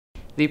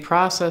The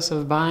process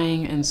of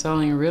buying and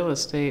selling real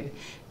estate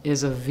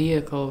is a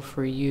vehicle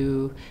for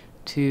you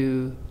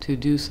to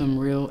do some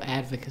real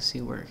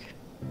advocacy work.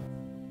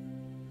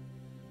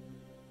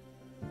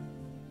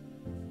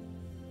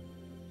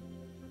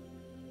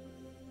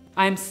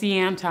 I'm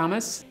Seanne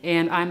Thomas,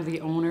 and I'm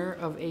the owner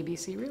of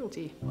ABC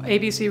Realty.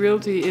 ABC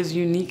Realty is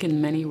unique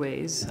in many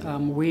ways.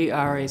 We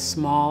are a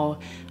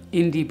small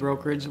indie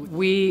brokerage.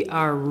 We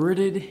are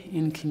rooted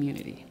in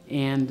community,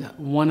 and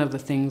one of the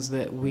things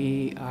that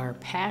we are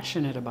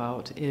passionate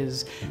about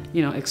is,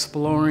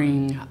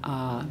 exploring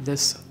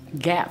this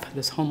gap,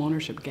 this home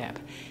ownership gap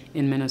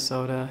in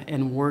Minnesota,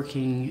 and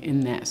working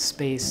in that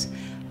space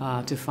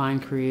to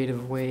find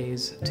creative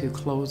ways to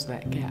close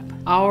that gap.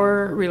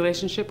 Our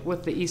relationship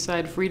with the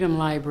Eastside Freedom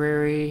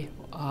Library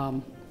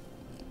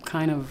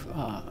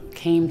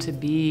came to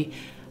be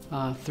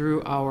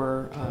through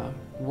our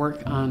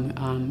work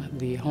on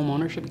the home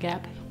ownership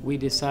gap. We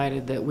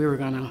decided that we were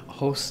going to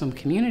host some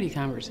community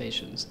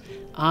conversations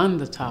on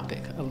the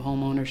topic of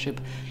home ownership,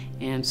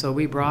 and so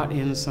we brought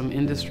in some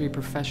industry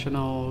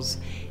professionals,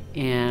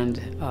 and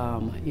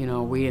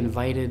we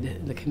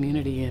invited the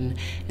community in,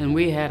 and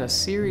we had a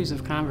series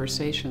of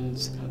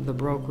conversations. The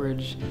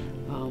brokerage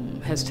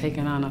has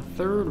taken on a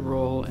third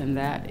role, and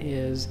that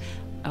is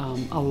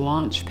a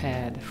launch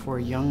pad for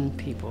young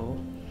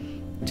people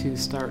to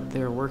start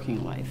their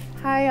working life.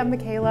 Hi, I'm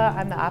Michaela.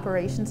 I'm the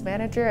operations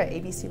manager at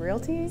ABC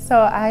Realty. So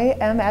I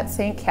am at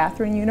St.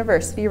 Catherine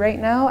University right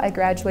now. I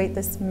graduate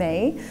this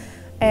May.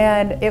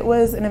 And it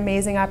was an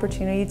amazing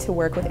opportunity to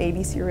work with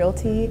ABC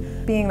Realty.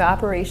 Being the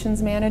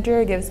operations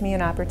manager gives me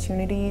an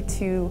opportunity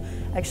to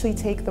actually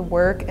take the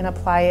work and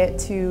apply it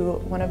to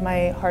one of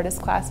my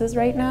hardest classes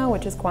right now,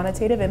 which is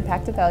quantitative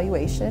impact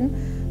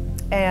evaluation.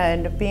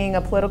 And being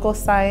a political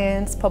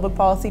science, public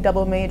policy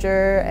double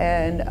major,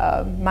 and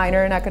a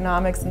minor in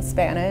economics and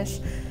Spanish,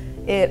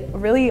 it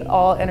really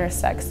all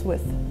intersects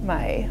with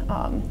my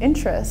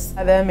interests.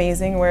 The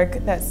amazing work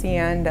that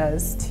Seanne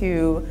does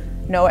to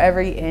know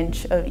every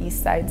inch of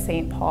Eastside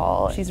St.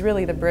 Paul. She's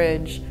really the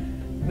bridge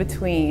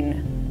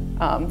between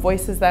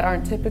voices that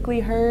aren't typically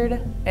heard,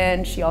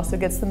 and she also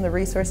gets them the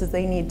resources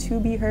they need to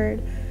be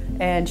heard,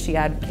 and she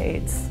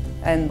advocates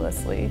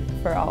endlessly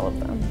for all of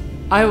them.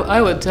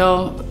 I would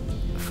tell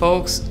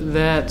folks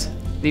that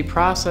the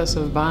process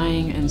of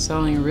buying and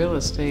selling real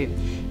estate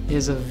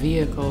is a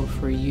vehicle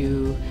for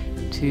you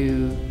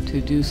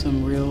to do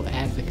some real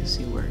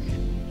advocacy work.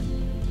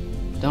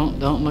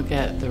 Don't look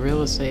at the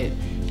real estate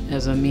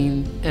as a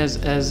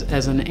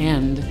as an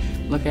end.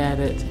 Look at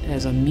it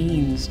as a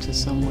means to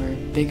somewhere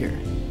bigger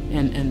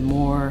and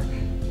more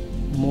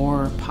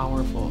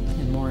powerful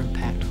and more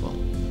impactful.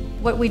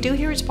 What we do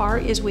here at SPAAR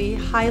is we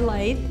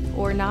highlight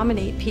or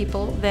nominate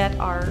people that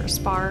are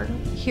SPAAR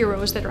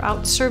heroes that are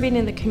out serving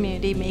in the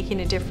community,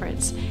 making a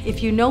difference.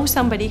 If you know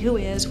somebody who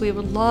is, we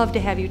would love to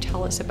have you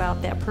tell us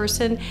about that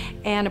person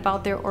and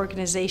about their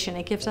organization.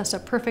 It gives us a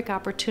perfect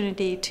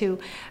opportunity to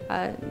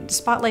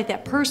spotlight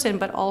that person,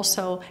 but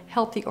also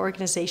help the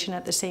organization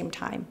at the same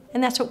time.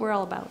 And that's what we're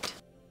all about.